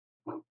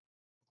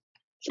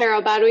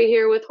Sara Elbadwi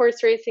here with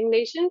Horse Racing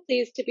Nation.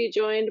 Pleased to be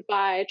joined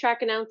by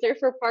track announcer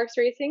for Parx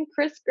Racing,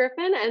 Chris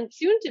Griffin, and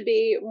soon to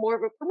be more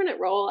of a permanent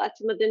role at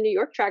some of the New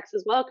York tracks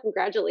as well.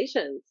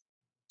 Congratulations.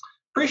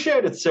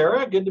 Appreciate it,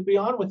 Sarah. Good to be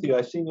on with you.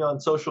 I've seen you on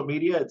social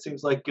media. It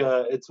seems like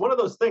it's one of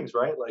those things,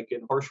 right? Like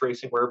in horse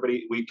racing, where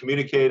we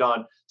communicate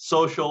on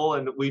social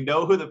and we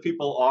know who the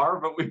people are,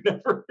 but we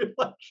never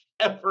like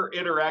ever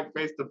interact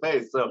face to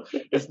face. So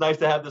it's nice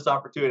to have this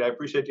opportunity. I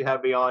appreciate you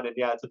having me on. And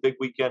yeah, it's a big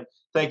weekend.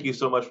 Thank you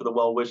so much for the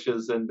well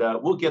wishes, and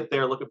we'll get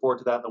there. Looking forward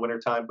to that in the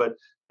wintertime. But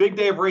big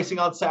day of racing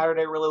on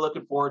Saturday. Really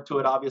looking forward to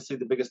it. Obviously,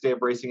 the biggest day of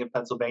racing in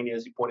Pennsylvania,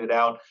 as you pointed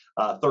out.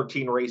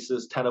 13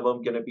 races, 10 of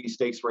them going to be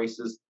stakes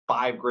races,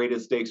 5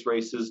 graded stakes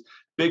races,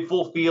 big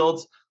full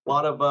fields, a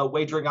lot of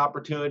wagering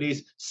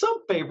opportunities, some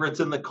favorites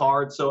in the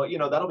card. So,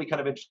 that'll be kind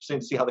of interesting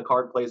to see how the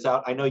card plays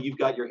out. I know you've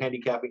got your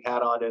handicapping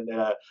hat on, and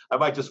I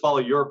might just follow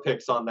your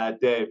picks on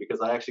that day because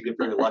I actually get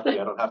very lucky.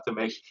 I don't have to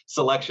make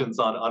selections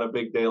on a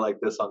big day like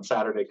this on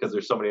Saturday because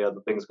there's so many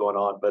other things going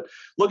on. But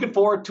looking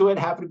forward to it.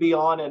 Happy to be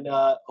on, and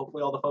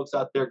hopefully all the folks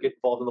out there get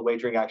involved in the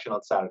wagering action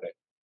on Saturday.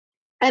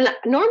 And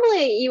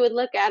normally you would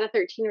look at a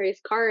 13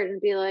 race card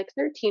and be like,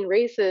 13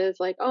 races,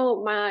 like,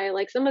 oh my,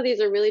 like some of these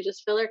are really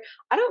just filler.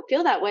 I don't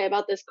feel that way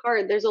about this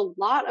card. There's a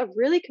lot of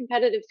really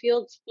competitive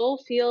fields,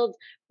 full fields,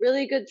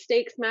 really good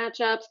stakes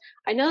matchups.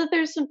 I know that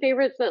there's some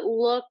favorites that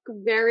look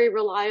very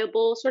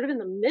reliable, sort of in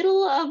the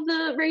middle of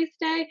the race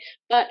day,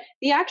 but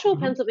the actual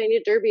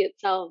Pennsylvania Derby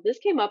itself, this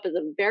came up as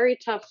a very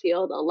tough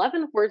field,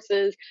 11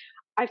 horses.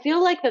 I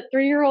feel like the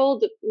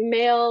 3-year-old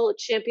male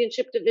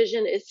championship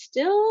division is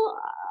still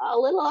a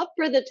little up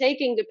for the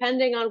taking,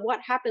 depending on what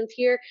happens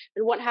here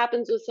and what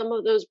happens with some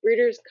of those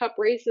Breeders' Cup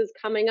races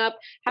coming up.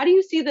 How do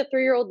you see the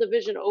 3-year-old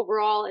division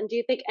overall? And do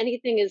you think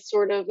anything is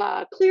sort of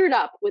cleared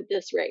up with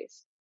this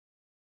race?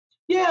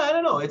 Yeah, I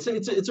don't know. It's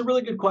a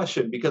really good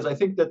question because I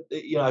think that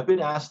I've been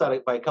asked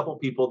that by a couple of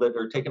people that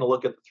are taking a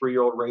look at the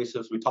 3-year-old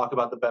races. We talk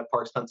about the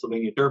Parx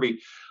Pennsylvania Derby.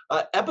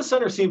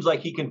 Epicenter seems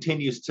like he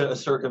continues to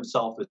assert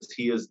himself as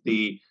he is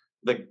the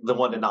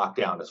one to knock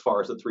down as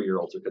far as the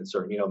 3-year-olds are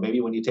concerned.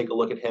 Maybe when you take a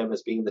look at him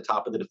as being the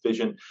top of the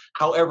division,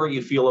 however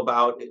you feel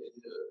about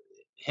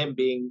him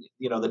being,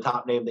 the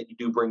top name that you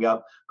do bring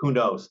up, who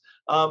knows?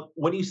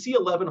 When you see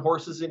 11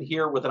 horses in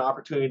here with an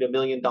opportunity at $1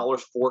 million,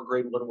 4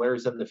 Grade 1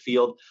 winners in the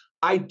field,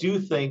 I do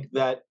think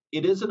that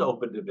it is an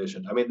open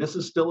division. I mean, this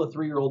is still a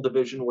 3-year-old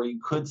division where you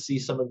could see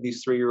some of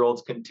these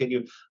 3-year-olds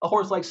continue. A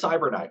horse like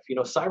Cyberknife,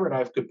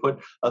 Cyberknife could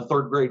put a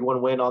 3rd Grade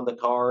 1 win on the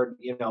card,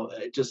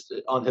 just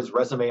on his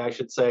resume, I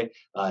should say.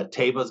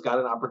 Taba's got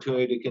an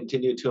opportunity to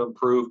continue to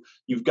improve.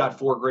 You've got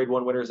 4 Grade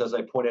 1 winners, as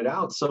I pointed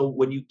out. So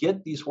when you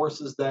get these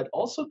horses that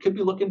also could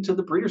be looking to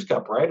the Breeders'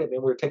 Cup, right? I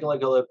mean, we're taking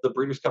like the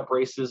Breeders' Cup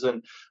races,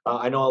 and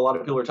I know a lot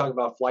of people are talking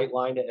about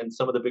Flightline and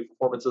some of the big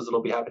performances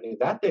that'll be happening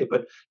that day.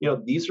 But,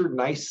 these are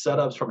nice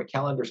setups from a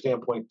calendar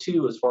standpoint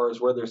too, as far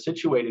as where they're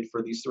situated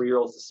for these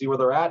 3-year-olds to see where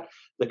they're at.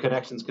 The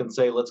connections can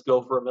say, let's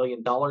go for $1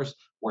 million.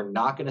 We're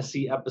not going to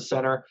see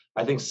Epicenter.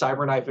 I think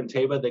Cyberknife and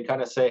Taba, they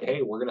kind of say,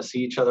 hey, we're going to see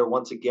each other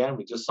once again.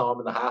 We just saw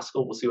them in the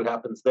Haskell. We'll see what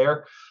happens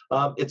there.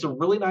 It's a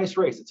really nice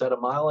race. It's at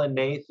 1 mile and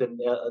 1/8, and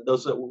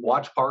those that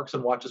watch Parx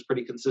and watch us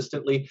pretty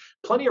consistently,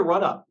 plenty of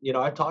run up.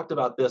 I've talked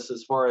about this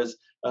as far as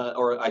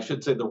or I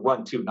should say the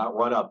run to, not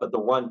run up, but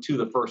the run to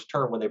the first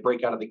turn when they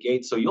break out of the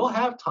gate. So you'll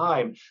have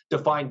time to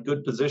find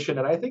good position,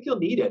 and I think you'll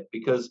need it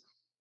because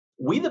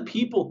We the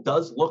People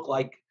does look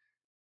like,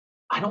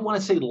 I don't want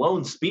to say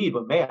lone speed,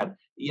 but man,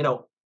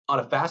 on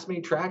a fast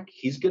main track,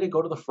 he's going to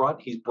go to the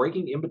front. He's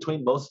breaking in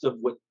between most of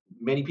what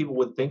many people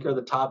would think are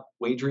the top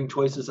wagering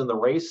choices in the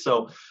race.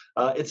 So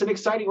it's an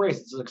exciting race.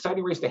 It's an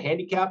exciting race to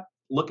handicap.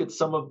 Look at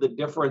some of the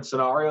different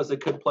scenarios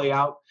that could play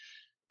out.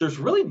 There's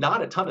really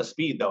not a ton of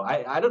speed, though.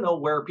 I don't know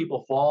where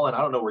people fall, and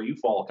I don't know where you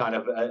fall kind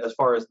of as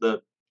far as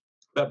the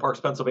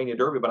Parx Pennsylvania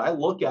Derby, but I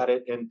look at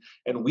it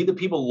and We the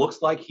People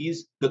looks like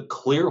he's the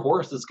clear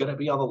horse that's going to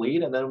be on the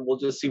lead, and then we'll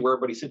just see where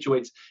everybody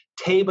situates.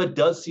 Taba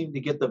does seem to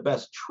get the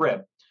best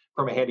trip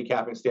from a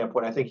handicapping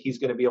standpoint. I think he's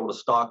going to be able to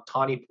stalk.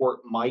 Tawny Port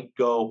might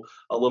go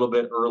a little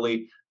bit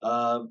early,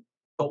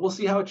 but we'll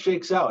see how it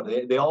shakes out.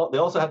 They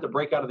also have to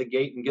break out of the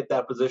gate and get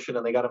that position,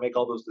 and they got to make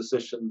all those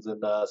decisions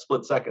in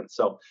split seconds.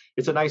 So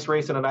it's a nice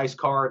race and a nice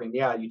card. And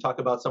yeah, you talk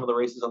about some of the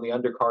races on the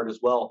undercard as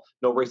well.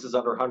 No races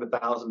under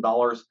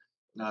 $100,000.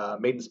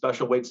 Maiden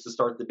special weights to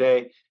start the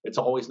day. It's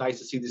always nice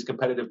to see these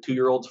competitive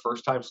 2-year-olds,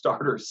 first-time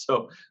starters.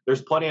 So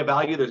there's plenty of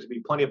value. There's going to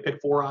be plenty of pick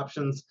 4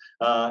 options.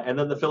 And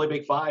then the Philly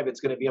Big 5,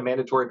 it's going to be a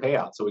mandatory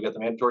payout. So we got the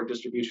mandatory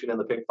distribution in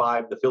the Big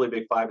 5, the Philly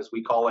Big 5, as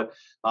we call it,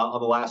 on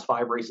the last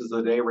 5 races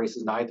of the day,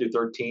 races 9 through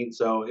 13.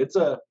 So it's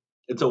a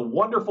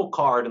wonderful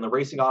card, and the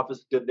racing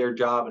office did their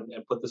job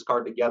and put this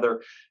card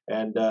together.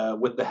 And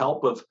with the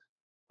help of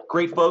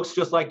great folks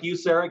just like you,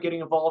 Sarah, getting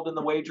involved in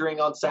the wagering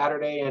on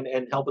Saturday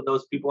and helping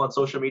those people on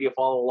social media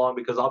follow along,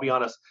 because I'll be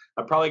honest,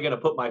 I'm probably going to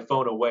put my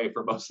phone away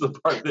for most of the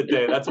part of the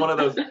day. It's one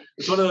of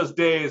those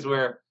days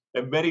where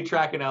and many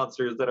track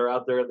announcers that are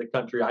out there in the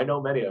country. I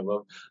know many of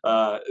them.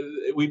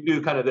 We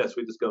do kind of this.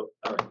 We just go,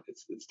 all right,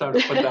 it's time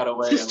to put that It's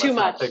away and just too let's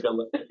not much. take a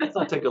look. Let's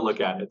not take a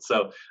look at it.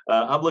 So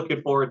I'm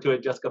looking forward to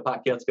it. Jessica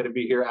Paquette's going to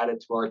be here,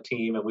 added to our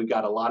team, and we've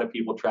got a lot of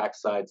people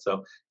trackside.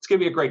 So it's going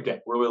to be a great day.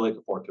 We're really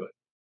looking forward to it.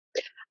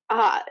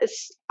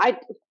 I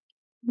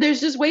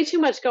There's just way too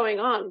much going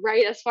on,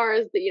 right? As far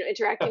as the,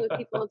 interacting with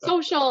people on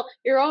social,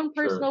 your own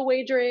Sure, personal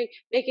wagering,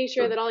 making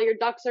sure sure. that all your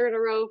ducks are in a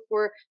row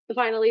for the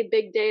finally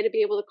big day to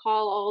be able to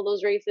call all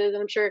those races. And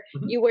I'm sure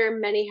Mhm. you wear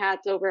many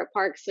hats over at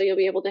Parks, so you'll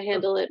be able to Sure.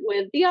 handle it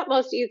with the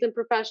utmost ease and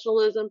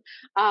professionalism,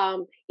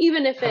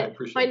 even if I it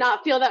appreciate might it.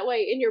 not feel that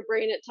way in your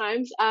brain at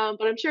times.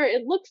 But I'm sure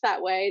it looks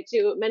that way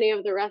to many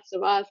of the rest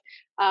of us.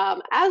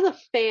 As a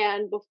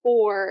fan,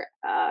 before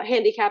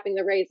handicapping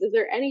the race, is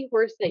there any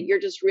horse that you're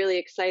just really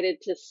excited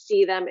to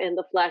see them in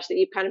the flesh that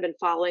you've kind of been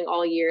following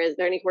all year? Is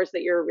there any horse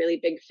that you're a really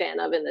big fan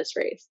of in this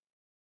race?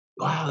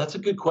 Wow, that's a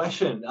good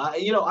question.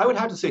 I would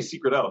have to say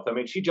Secret Oath. I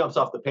mean, she jumps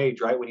off the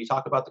page, right? When you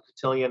talk about the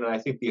cotillion, and I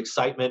think the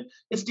excitement,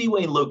 it's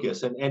Dwayne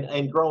Lucas.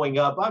 And growing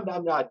up,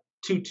 I'm not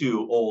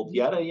too old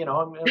yet. I'm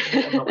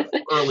in my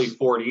early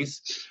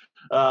 40s.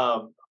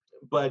 Um,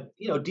 but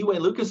Dwayne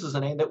Lucas is a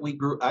name that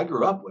I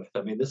grew up with.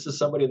 I mean, this is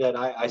somebody that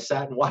I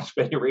sat and watched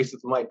many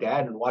races with my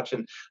dad and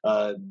watching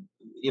uh,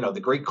 the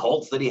great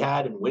Colts that he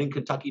had and winning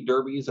Kentucky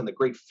Derbies and the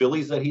great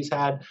fillies that he's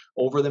had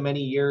over the many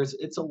years.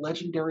 It's a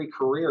legendary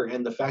career.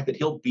 And the fact that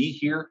he'll be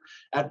here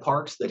at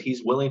Parx, that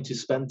he's willing to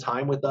spend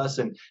time with us,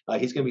 and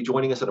he's going to be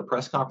joining us at a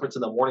press conference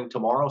in the morning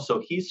tomorrow.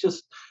 So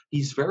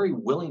he's very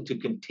willing to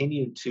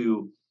continue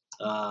to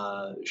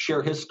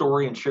share his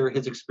story and share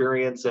his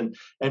experience and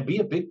be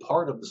a big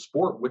part of the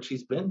sport, which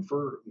he's been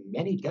for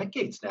many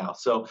decades now.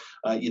 So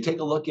you take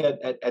a look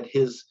at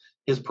his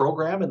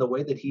program and the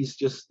way that he's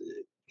just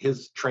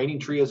his training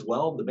tree as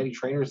well, the many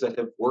trainers that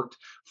have worked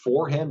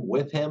for him,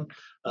 with him.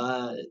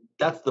 Uh,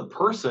 that's the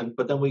person.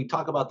 But then we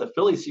talk about the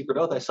Philly Secret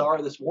Oath. I saw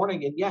her this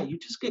morning, and yeah, you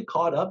just get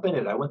caught up in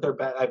it. I went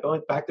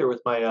back there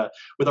with my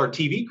with our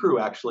TV crew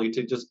actually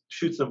to just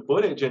shoot some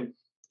footage, and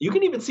you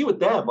can even see with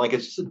them like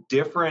it's just a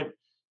different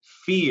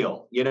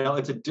feel.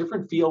 It's a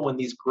different feel when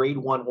these grade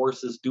one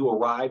horses do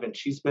arrive. And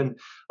she's been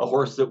a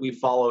horse that we've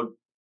followed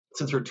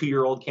since her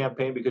 2-year-old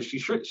campaign because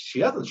she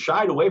hasn't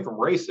shied away from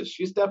races.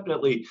 She's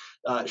definitely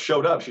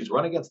showed up. She's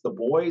run against the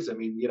boys. I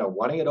mean,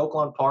 running at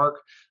Oaklawn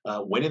Park,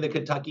 winning the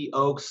Kentucky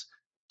Oaks,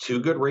 2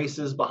 good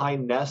races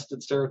behind Nest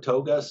at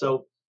Saratoga.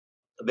 So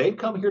they've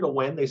come here to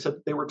win. They said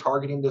that they were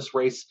targeting this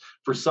race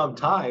for some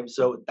time,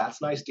 so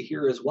that's nice to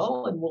hear as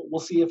well. And we'll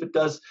see if it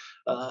does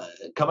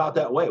come out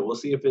that way. We'll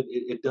see if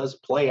it does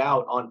play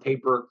out on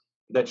paper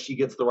that she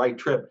gets the right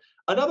trip.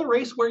 Another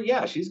race where,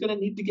 yeah, she's going to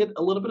need to get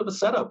a little bit of a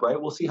setup, right?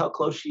 We'll see how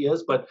close she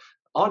is, but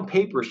on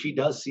paper, she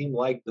does seem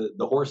like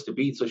the horse to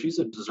beat. So she's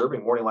a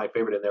deserving morning line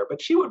favorite in there.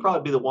 But she would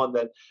probably be the one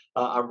that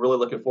I'm really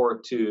looking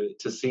forward to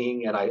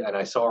seeing. And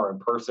I saw her in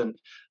person.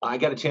 I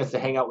got a chance to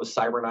hang out with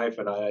Cyberknife,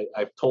 and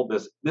I've told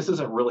this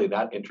isn't really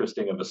that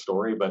interesting of a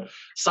story, but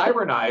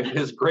Cyberknife,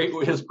 his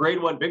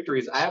grade one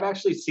victories, I have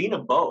actually seen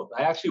them both.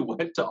 I actually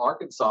went to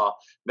Arkansas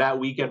that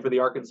weekend for the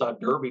Arkansas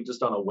Derby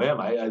just on a whim.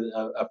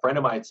 A friend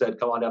of mine said,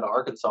 "Come on down to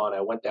Arkansas," and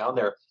I went down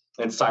there.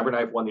 And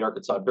Cyberknife won the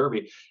Arkansas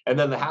Derby. And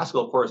then the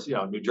Haskell, of course,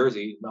 New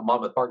Jersey,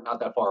 Monmouth Park, not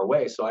that far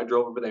away. So I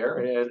drove over there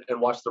and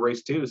watched the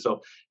race too.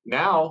 So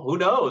now, who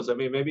knows? I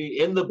mean, maybe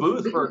in the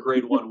booth for a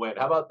grade one win.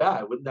 How about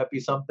that? Wouldn't that be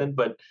something?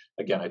 But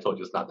again, I told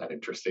you it's not that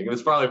interesting. It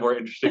was probably more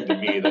interesting to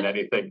me than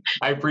anything.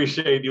 I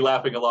appreciate you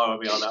laughing along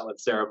with me on that one,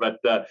 Sarah.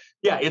 But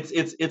yeah,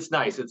 it's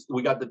nice.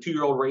 We got the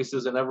 2-year-old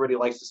races, and everybody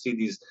likes to see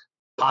these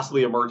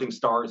possibly emerging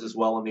stars as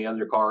well in the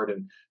undercard.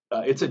 And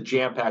it's a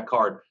jam-packed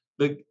card.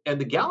 The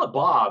Gallant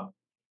Bob,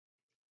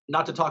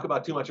 not to talk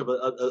about too much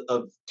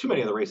of too many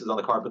of the races on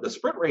the card, but the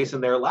sprint race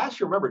in there last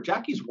year, remember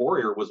Jackie's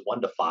Warrior was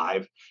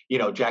 1-5.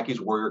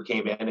 Jackie's Warrior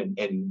came in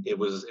and it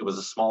was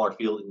a smaller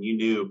field, and you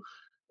knew,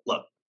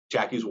 look,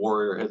 Jackie's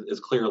Warrior is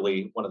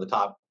clearly one of the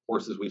top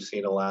horses we've seen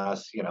in the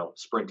last,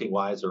 sprinting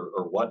wise or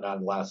whatnot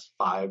in the last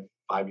 5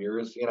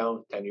 years,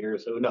 10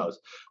 years, who knows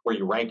where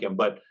you rank him.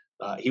 But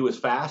he was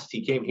fast.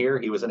 He came here.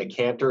 He was in a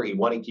canter. He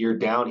won it geared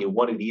down. He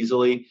won it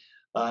easily.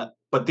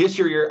 But this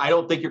year, I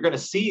don't think you're going to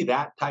see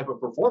that type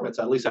of performance.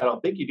 At least I don't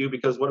think you do,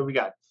 because what have we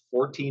got?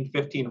 14,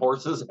 15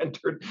 horses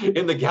entered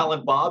in the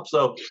Gallant Bob.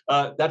 So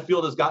that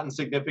field has gotten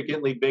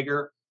significantly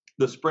bigger.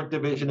 The sprint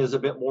division is a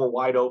bit more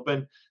wide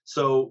open.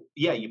 So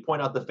yeah, you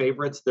point out the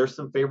favorites. There's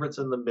some favorites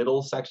in the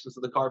middle sections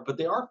of the card, but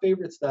they are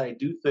favorites that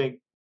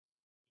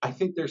I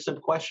think there's some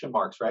question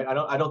marks, right?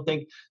 I don't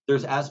think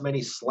there's as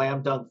many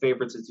slam dunk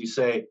favorites as you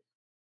say,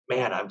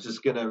 man, I'm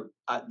just gonna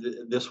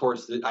this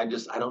horse. I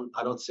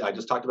don't see. I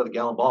just talked about the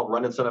Gallant Ball,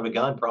 running son of a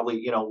gun,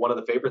 probably one of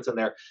the favorites in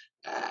there.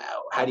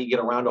 How do you get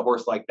around a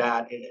horse like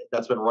that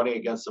that's been running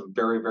against some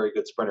very very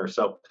good sprinters?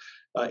 So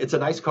it's a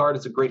nice card.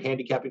 It's a great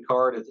handicapping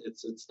card.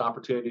 It's an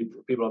opportunity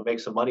for people to make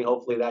some money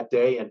hopefully that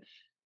day.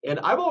 And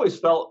I've always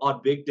felt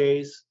on big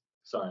days.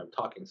 Sorry, I'm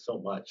talking so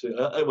much.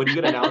 When you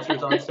get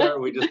announcers on, Sarah,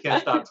 we just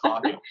can't stop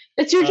talking.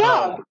 It's your Um,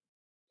 job.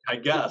 I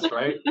guess,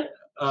 right?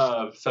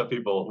 Some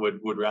people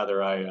would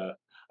rather I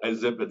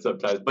zip it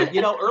sometimes. But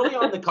early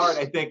on in the card,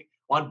 I think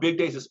on big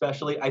days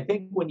especially, I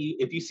think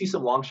if you see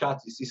some long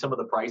shots, you see some of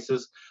the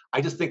prices.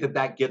 I just think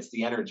that gets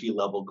the energy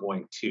level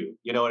going too.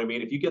 You know what I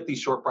mean? If you get these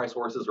short price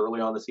horses early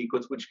on the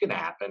sequence, which can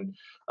happen,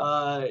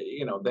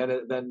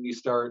 then you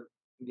start.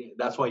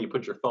 That's why you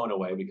put your phone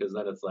away, because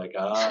then it's like,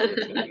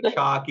 it's going to be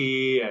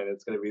chalky and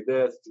it's going to be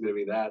this, it's going to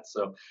be that.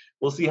 So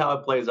we'll see how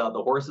it plays out.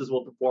 The horses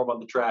will perform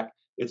on the track.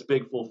 It's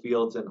big full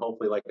fields, and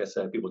hopefully, like I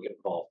said, people get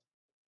involved.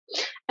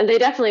 And they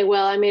definitely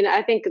will. I mean,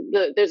 I think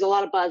there's a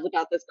lot of buzz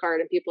about this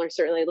card, and people are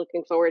certainly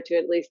looking forward to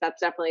it. At least that's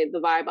definitely the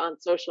vibe on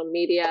social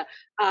media.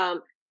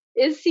 Um,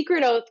 is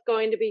Secret Oath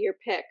going to be your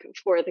pick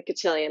for the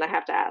cotillion? I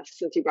have to ask,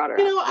 since you brought her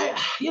up.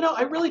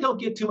 I really don't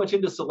get too much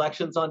into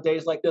selections on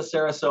days like this,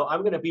 Sarah. So I'm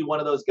going to be one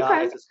of those guys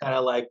Okay. that's kind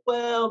of like,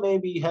 well,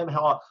 maybe him.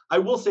 How I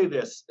will say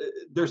this: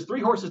 there's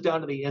three horses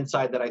down to the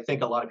inside that I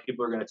think a lot of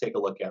people are going to take a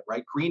look at.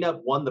 Right, Green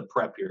Up won the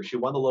prep here. She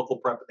won the local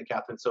prep in the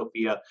Catherine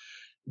Sophia.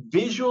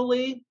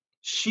 Visually,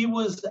 she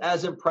was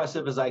as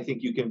impressive as I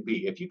think you can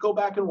be. If you go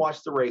back and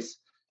watch the race,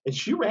 and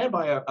she ran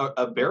by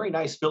a very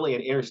nice filly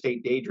in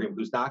Interstate Daydream,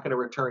 who's not going to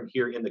return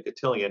here in the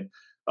cotillion.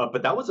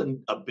 But that was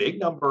a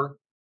big number.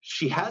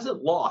 She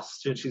hasn't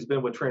lost since she's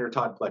been with trainer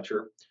Todd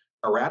Pletcher.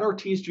 Arad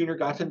Ortiz Jr.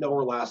 got to know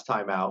her last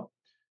time out.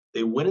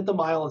 They win at the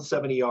mile and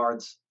 70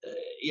 yards,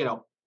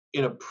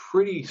 in a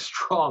pretty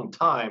strong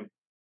time.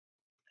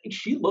 And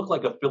she looked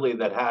like a filly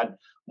that had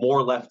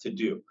more left to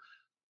do.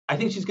 I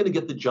think she's going to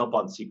get the jump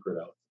on Secret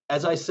Oath.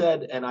 As I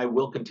said, and I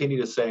will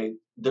continue to say,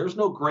 there's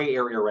no gray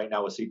area right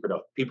now with Secret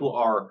Oath. People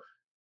are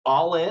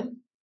all in,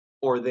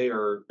 or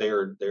they're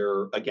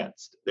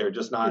against. They're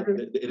just not.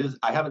 Mhm. It is.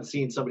 I haven't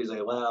seen somebody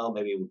say, well,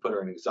 maybe we put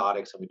her in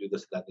exotics and we do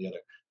this, that, and the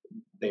other.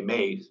 They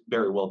may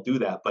very well do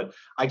that, but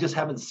I just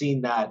haven't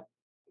seen that.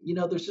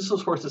 There's just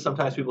those horses.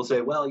 Sometimes people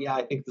say, well, yeah,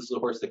 I think this is a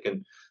horse that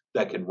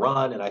can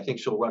run, and I think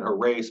she'll run her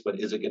race, but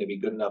is it going to be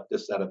good enough?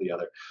 This, that, or the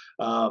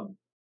other.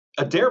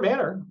 Adair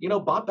Manor,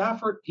 Bob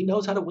Baffert, he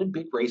knows how to win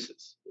big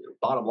races,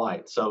 bottom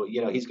line. So,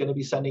 he's going to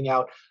be sending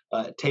out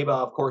Taba,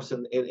 of course,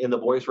 in the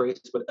boys race,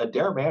 but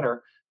Adair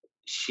Manor,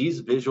 she's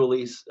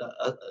visually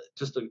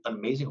just an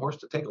amazing horse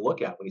to take a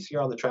look at. When you see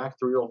her on the track,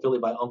 3-year-old filly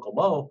by Uncle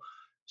Mo,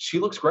 she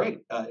looks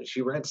great.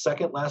 She ran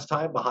second last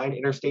time behind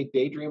Interstate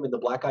Daydream and the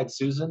Black Eyed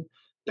Susan.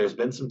 There's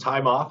been some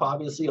time off,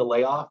 obviously, a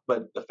layoff,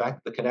 but the fact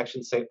that the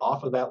connections say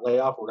off of that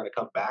layoff, we're going to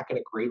come back in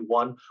a grade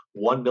one,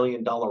 $1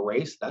 million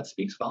race, that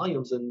speaks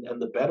volumes. And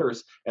the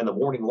bettors and the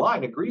morning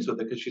line agrees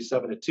with it because she's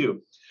 7-2.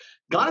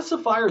 Goddess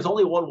of Fire has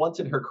only won once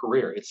in her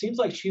career. It seems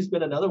like she's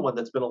been another one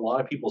that's been a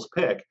lot of people's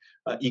pick.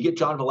 You get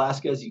John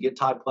Velasquez, you get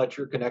Todd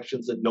Pletcher,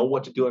 connections that know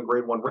what to do in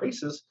grade one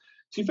races.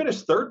 She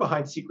finished third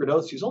behind Secret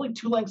Oath. She's only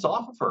 2 lengths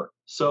off of her.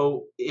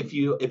 So if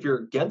you're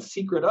against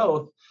Secret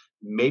Oath,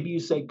 maybe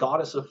you say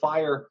Goddess of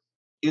Fire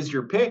is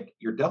your pick.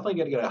 You're definitely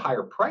going to get a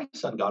higher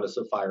price on Goddess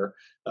of Fire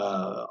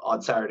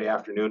on Saturday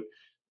afternoon.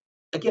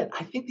 Again,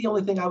 I think the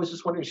only thing I was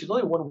just wondering, she's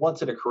only won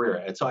once in a career,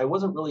 and so I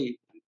wasn't really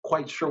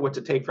quite sure what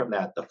to take from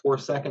that. The 4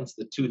 seconds,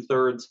 the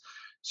 2/3.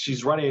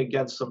 She's running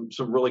against some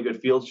really good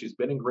fields. She's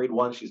been in grade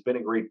one. She's been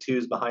in grade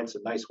twos behind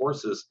some nice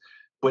horses.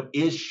 But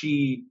is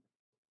she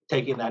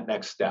taking that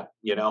next step?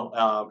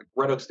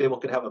 Red Oak Stable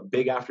could have a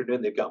big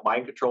afternoon. They've got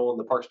Mind Control in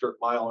the Parx Dirt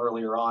Mile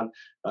earlier on.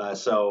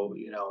 So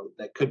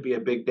that could be a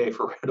big day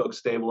for Red Oak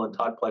Stable and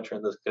Todd Pletcher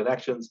and those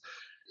connections.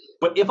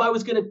 But if I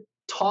was going to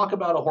talk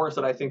about a horse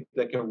that I think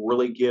that can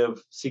really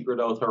give Secret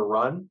Oath her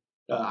run,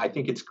 I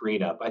think it's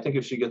Green Up. I think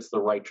if she gets the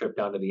right trip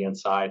down to the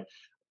inside,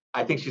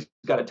 I think she's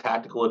got a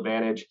tactical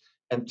advantage.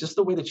 And just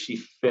the way that she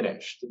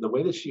finished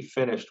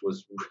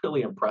was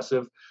really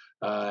impressive.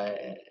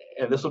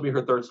 And this will be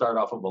her third start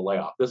off of a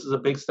layoff. This is a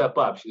big step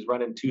up. She's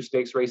running 2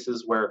 stakes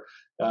races where,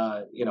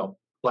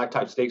 black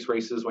type stakes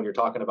races when you're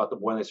talking about the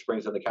Boiling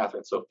Springs and the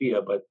Catherine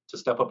Sophia, but to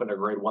step up into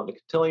grade one, the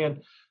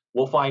cotillion,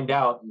 we'll find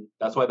out. And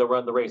that's why they'll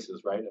run the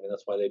races, right? I mean,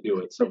 that's why they do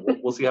it. So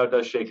we'll see how it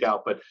does shake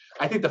out. But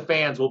I think the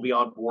fans will be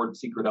on board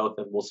Secret Oath,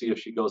 and we'll see if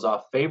she goes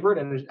off favorite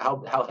and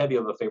how heavy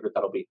of a favorite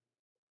that'll be.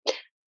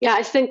 Yeah,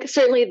 I think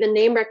certainly the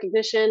name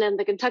recognition and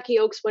the Kentucky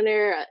Oaks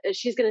winner,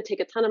 she's going to take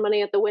a ton of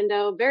money at the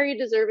window. Very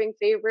deserving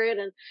favorite,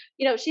 and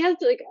she has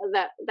like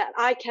that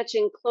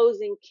eye-catching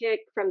closing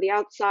kick from the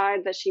outside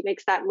that she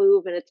makes that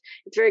move, and it's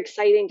very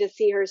exciting to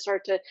see her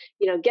start to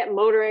get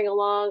motoring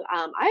along.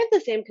 I have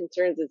the same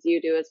concerns as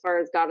you do as far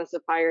as Goddess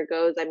of Fire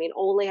goes. I mean,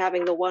 only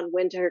having the one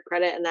win to her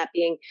credit, and that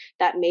being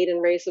that maiden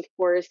race, of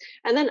course,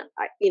 and then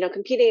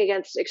competing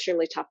against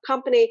extremely tough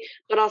company,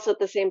 but also at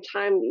the same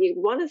time you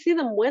want to see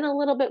them win a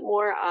little bit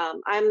more.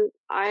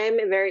 I'm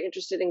very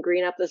interested in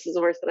Green Up. This is a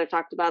horse that I've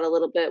talked about a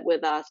little bit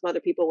with some other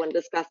people when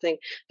discussing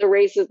the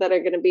races that are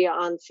going to be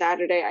on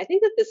Saturday. I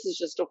think that this is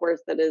just a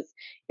horse that is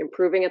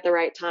improving at the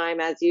right time,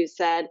 as you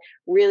said,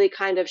 really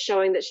kind of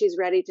showing that she's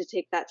ready to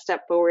take that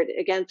step forward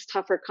against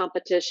tougher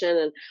competition.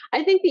 And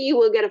I think that you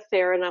will get a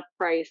fair enough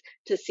price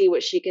to see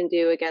what she can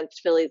do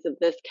against fillies of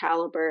this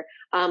caliber.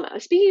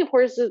 Speaking of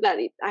horses that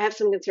I have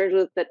some concerns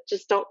with that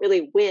just don't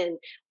really win,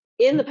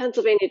 in the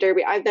Pennsylvania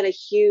Derby, I've been a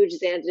huge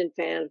Zandon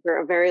fan for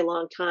a very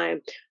long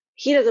time.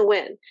 he doesn't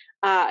win.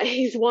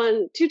 He's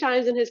won 2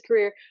 times in his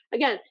career.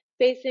 Again,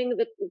 facing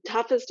the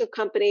toughest of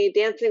company,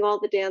 dancing all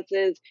the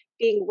dances,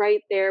 being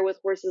right there with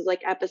horses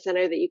like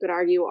Epicenter that you could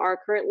argue are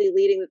currently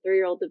leading the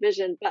 3-year-old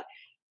division. But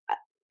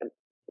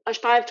a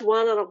 5 to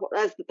 1 on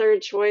as the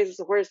third choice is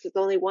a horse that's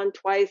only won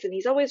twice, and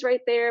he's always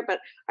right there. But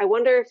I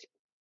wonder if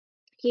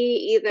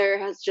he either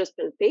has just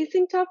been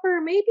facing tougher,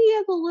 or maybe he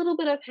has a little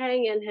bit of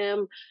hang in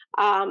him.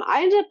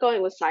 I ended up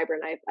going with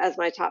Cyberknife as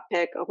my top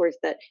pick, a horse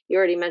that you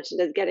already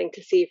mentioned is getting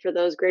to see for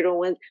those Grade 1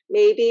 wins.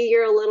 Maybe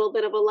you're a little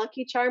bit of a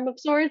lucky charm of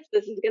sorts.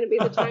 This is going to be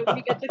the time when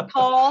you get to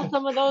call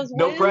some of those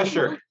No wins. We'll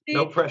pressure. No see.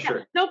 Yeah,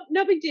 pressure.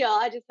 no big deal.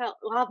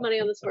 We'll have money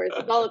on this horse.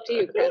 It's all up to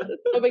you, Chris.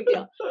 It's no big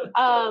deal.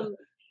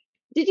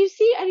 Did you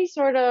see any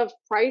sort of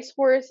price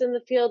horse in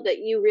the field that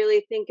you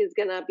really think is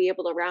going to be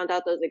able to round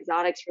out those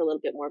exotics for a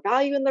little bit more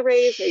value in the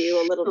race? Are you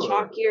a little Sure.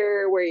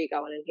 chalkier? Where are you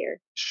going in here?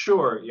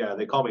 Sure. Yeah,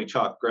 they call me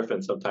Chalk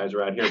Griffin sometimes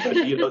around here. But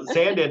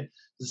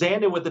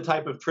Zandon with the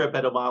type of trip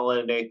at a mile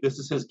and an eighth, this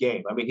is his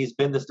game. I mean, he's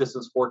been this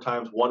distance 4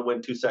 times, 1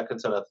 win, 2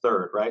 seconds, and a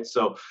third, right?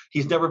 So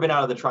he's never been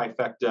out of the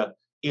trifecta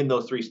in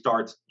those 3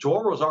 starts.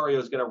 Joel Rosario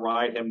is going to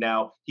ride him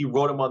now. He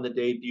rode him on the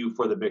debut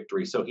for the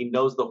victory, so he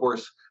knows the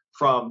horse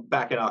from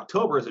back in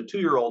October as a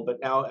 2-year-old, but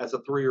now as a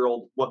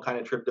 3-year-old, what kind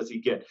of trip does he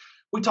get?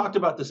 We talked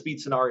about the speed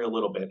scenario a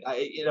little bit.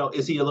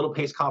 Is he a little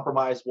pace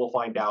compromised? We'll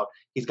find out.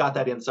 He's got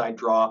that inside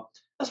draw.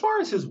 As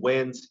far as his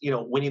wins,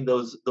 winning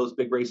those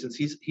big races,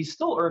 he's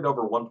still earned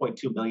over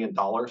 $1.2 million.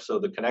 So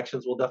the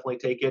connections will definitely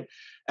take it.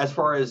 As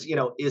far as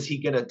is he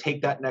going to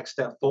take that next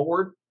step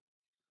forward?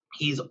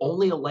 He's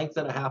only a length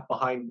and a half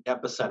behind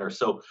Epicenter.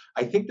 So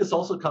I think this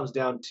also comes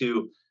down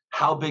to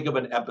how big of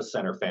an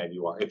Epicenter fan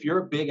you are. If you're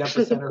a big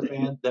Epicenter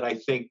fan, then I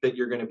think that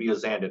you're going to be a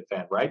Zandon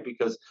fan, right?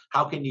 Because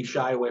how can you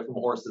shy away from a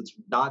horse that's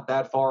not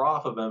that far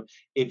off of him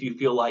if you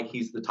feel like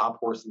he's the top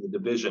horse in the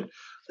division?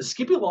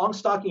 Skippy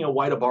Longstocking and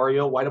White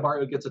Abarrio. White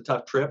Abarrio gets a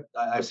tough trip.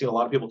 I've seen a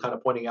lot of people kind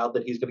of pointing out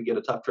that he's going to get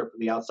a tough trip from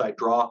the outside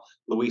draw.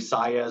 Luis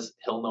Saez,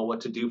 he'll know what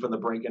to do from the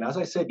break. And as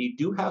I said, you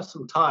do have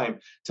some time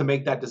to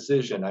make that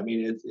decision. I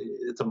mean,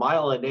 it's a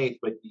mile and an eighth,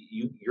 but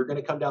you're going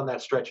to come down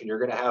that stretch and you're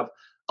going to have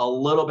a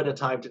little bit of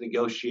time to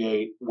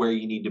negotiate where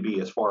you need to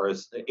be as far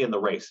as in the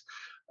race.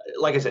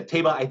 Like I said,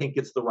 Teba, I think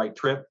gets the right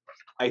trip.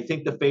 I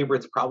think the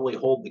favorites probably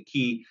hold the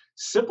key.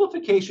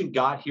 Simplification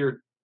got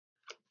here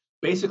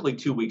basically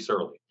 2 weeks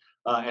early.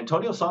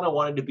 Antonio Sano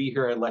wanted to be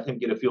here and let him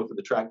get a feel for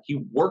the track.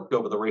 He worked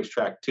over the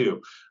racetrack too.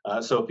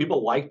 So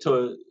people like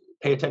to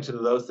pay attention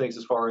to those things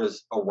as far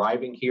as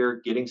arriving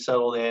here, getting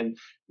settled in,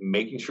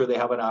 making sure they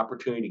have an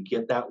opportunity to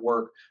get that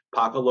work.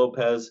 Paco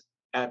Lopez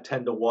at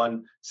 10-1,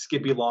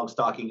 Skippy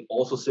Longstocking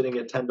also sitting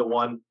at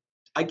 10-1.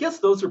 I guess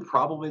those are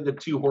probably the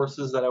 2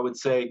 horses that I would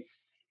say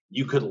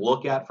you could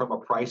look at from a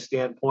price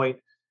standpoint.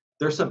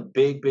 There's some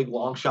big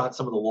long shots,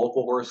 some of the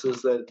local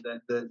horses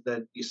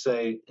that you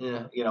say,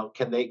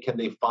 can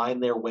they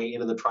find their way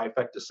into the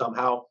trifecta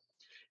somehow?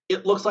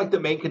 It looks like the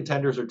main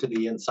contenders are to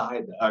the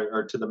inside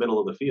or to the middle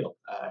of the field.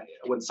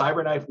 When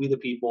Cyberknife, We the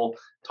People,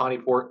 Tawny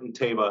Port, and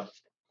Teva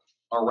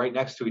are right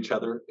next to each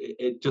other,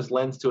 it just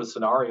lends to a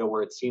scenario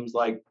where it seems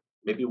like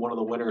maybe one of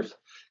the winners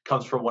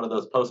comes from one of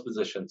those post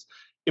positions.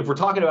 If we're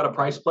talking about a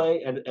price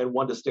play and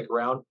one to stick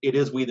around, it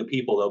is We the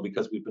People, though,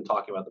 because we've been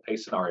talking about the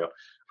pace scenario.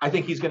 I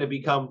think he's going to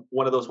become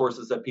one of those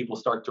horses that people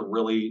start to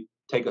really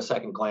take a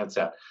second glance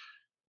at.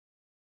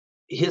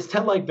 His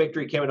 10-leg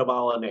victory came in a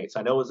mile and eighth.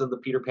 I know it was in the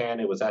Peter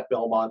Pan. It was at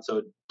Belmont, so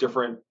a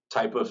different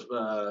type of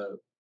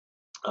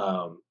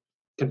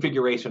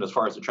configuration as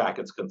far as the track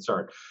is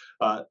concerned.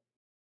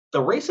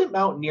 The race at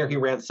Mountaineer, he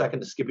ran second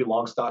to Skippy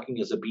Longstocking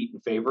as a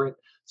beaten favorite.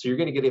 So you're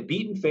going to get a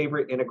beaten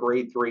favorite in a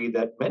Grade 3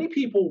 that many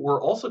people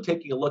were also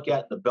taking a look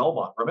at in the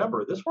Belmont.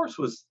 Remember, this horse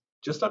was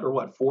just under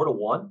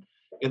 4-1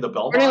 in the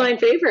Belmont. Borderline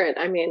favorite.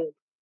 I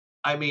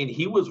mean,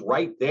 he was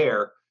right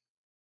there.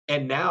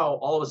 And now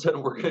all of a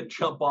sudden we're going to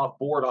jump off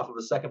board off of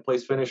a second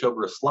place finish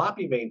over a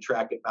sloppy main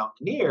track at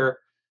Mountaineer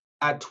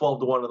at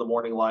 12-1 in the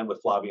morning line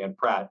with Flavien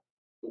Prat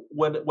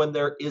when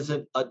there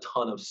isn't a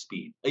ton of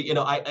speed.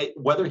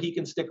 Whether he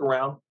can stick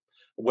around,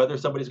 whether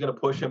somebody's going to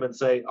push him and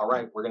say, all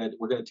right, we're going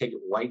to take it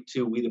right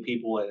to We the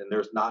People, and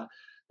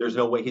there's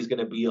no way he's going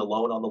to be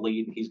alone on the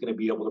lead. He's going to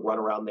be able to run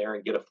around there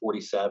and get a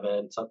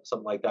 47,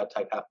 something like that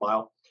type half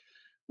mile.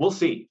 We'll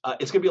see.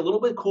 It's going to be a little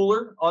bit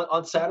cooler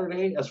on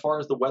Saturday as far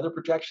as the weather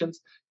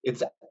projections.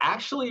 It's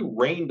actually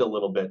rained a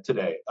little bit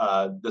today.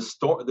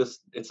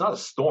 It's not a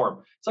storm.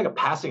 It's like a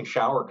passing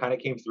shower kind of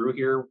came through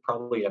here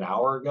probably an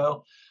hour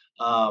ago.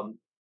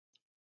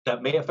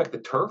 That may affect the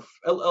turf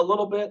a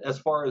little bit as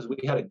far as we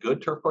had a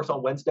good turf course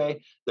on Wednesday.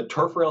 The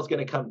turf rail is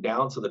going to come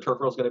down, so the turf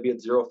rail is going to be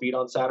at 0 feet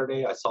on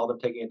Saturday. I saw them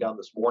taking it down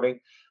this morning.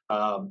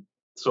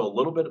 So a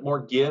little bit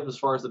more give as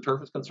far as the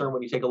turf is concerned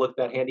when you take a look at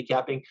that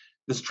handicapping.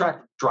 This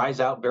track dries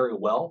out very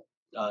well.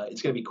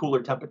 It's going to be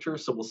cooler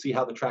temperatures, so we'll see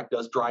how the track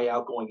does dry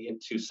out going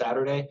into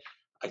Saturday.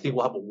 I think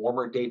we'll have a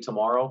warmer day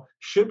tomorrow.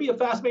 Should be a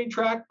fast main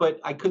track, but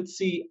I could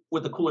see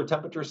with the cooler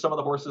temperatures, some of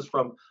the horses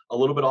from a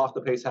little bit off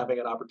the pace having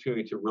an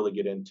opportunity to really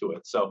get into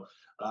it. So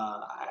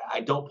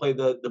I don't play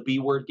the B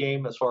word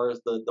game as far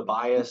as the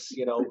bias.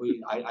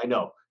 I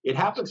know it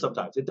happens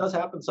sometimes. It does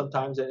happen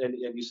sometimes, and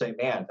you say,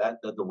 man,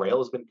 the rail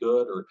has been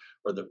good, or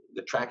the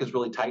track is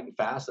really tight and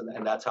fast,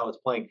 and that's how it's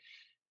playing.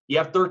 You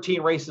have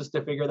 13 races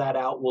to figure that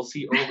out. We'll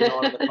see early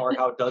on in the card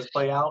how it does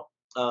play out.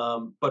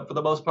 But for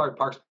the most part,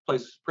 Parx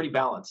plays pretty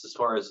balanced as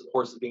far as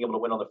horses being able to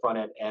win on the front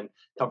end and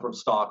come from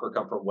stock or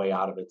come from way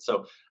out of it.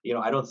 So,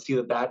 I don't see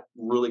that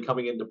really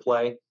coming into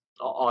play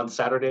on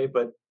Saturday,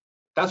 but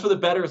that's for the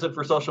bettors and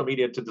for social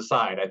media to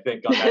decide, I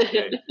think, on that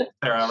day,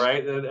 Sarah,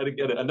 right? And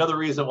again, another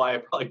reason why I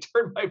probably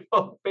turned my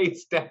phone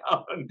face down.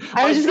 I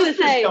My was just going to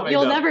sister's say, coming,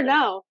 you'll though. never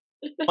know.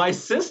 My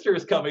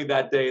sister's coming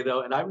that day,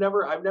 though, and I've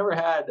never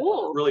had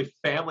Cool. really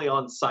family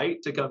on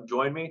site to come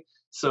join me.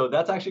 So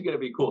that's actually going to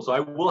be cool. So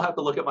I will have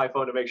to look at my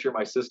phone to make sure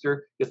my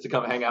sister gets to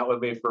come hang out with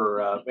me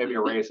for maybe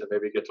a race and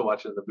maybe get to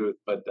watch in the booth.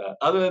 But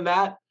other than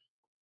that,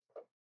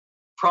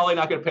 probably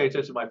not going to pay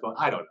attention to my phone.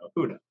 I don't know.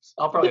 Who knows?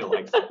 I'll probably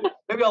like something.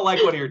 Maybe I'll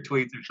like one of your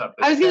tweets or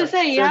something. I was going to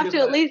say, you Sarah, have to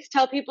at least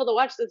tell people to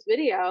watch this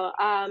video.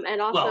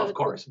 And also, well, of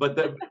course,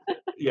 but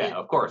yeah,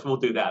 of course, we'll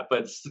do that.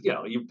 But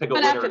you pick a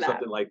but winner after or that,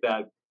 something like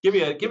that. Give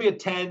me a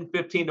 10,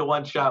 15 to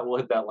 1 shot. We'll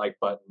hit that like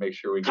button. Make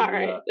sure we give all you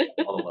right.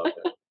 all the love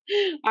there.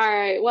 All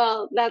right.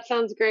 Well, that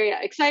sounds great.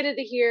 Excited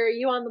to hear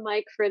you on the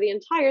mic for the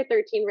entire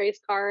 13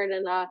 race card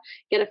and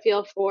get a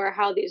feel for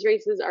how these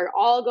races are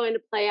all going to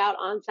play out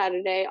on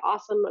Saturday.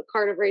 Awesome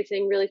card of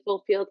racing, really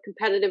full field,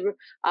 competitive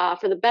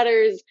for the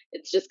bettors.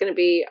 It's just going to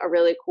be a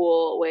really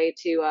cool way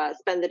to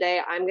spend the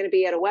day. I'm going to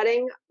be at a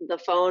wedding. The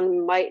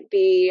phone might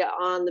be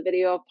on the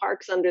video of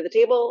Parx under the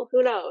table.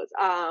 Who knows?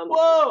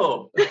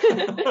 Whoa!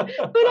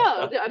 Who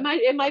knows?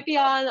 It might be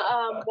on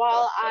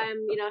while I'm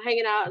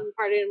hanging out and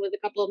partying with a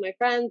couple of my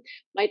friends.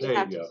 Might just There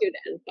have you to go. tune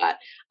in. But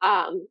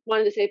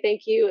wanted to say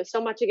thank you so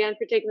much again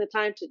for taking the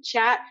time to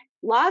chat.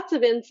 Lots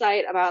of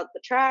insight about the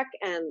track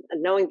and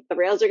knowing that the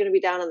rails are going to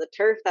be down on the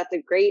turf. That's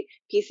a great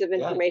piece of Yeah,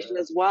 information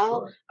as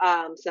well.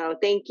 sure. So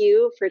thank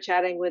you for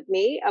chatting with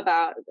me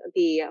about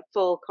the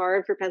full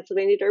card for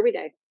Pennsylvania Derby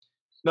Day.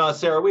 No,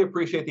 Sarah, we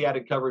appreciate the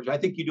added coverage. I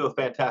think you do a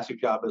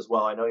fantastic job as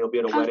well. I know you'll be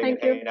at a Oh, wedding and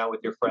thank you. hanging out with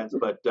your friends,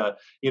 but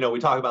we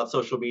talk about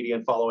social media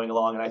and following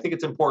along, and I think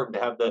it's important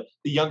to have the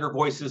younger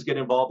voices get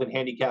involved in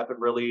handicap and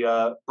really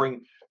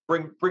bring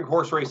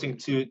horse racing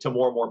to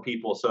more and more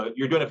people. So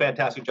you're doing a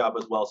fantastic job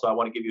as well. So I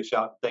want to give you a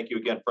shout. Thank you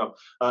again from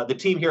the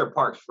team here at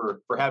Parx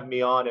for having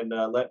me on and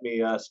let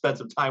me spend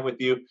some time with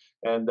you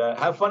and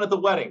have fun at the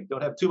wedding.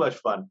 Don't have too much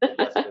fun.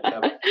 Yes,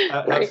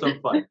 but have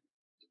some fun.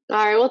 All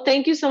right. Well,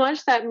 thank you so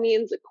much. That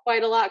means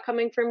quite a lot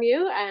coming from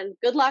you, and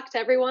good luck to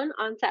everyone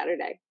on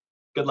Saturday.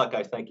 Good luck,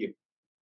 guys. Thank you.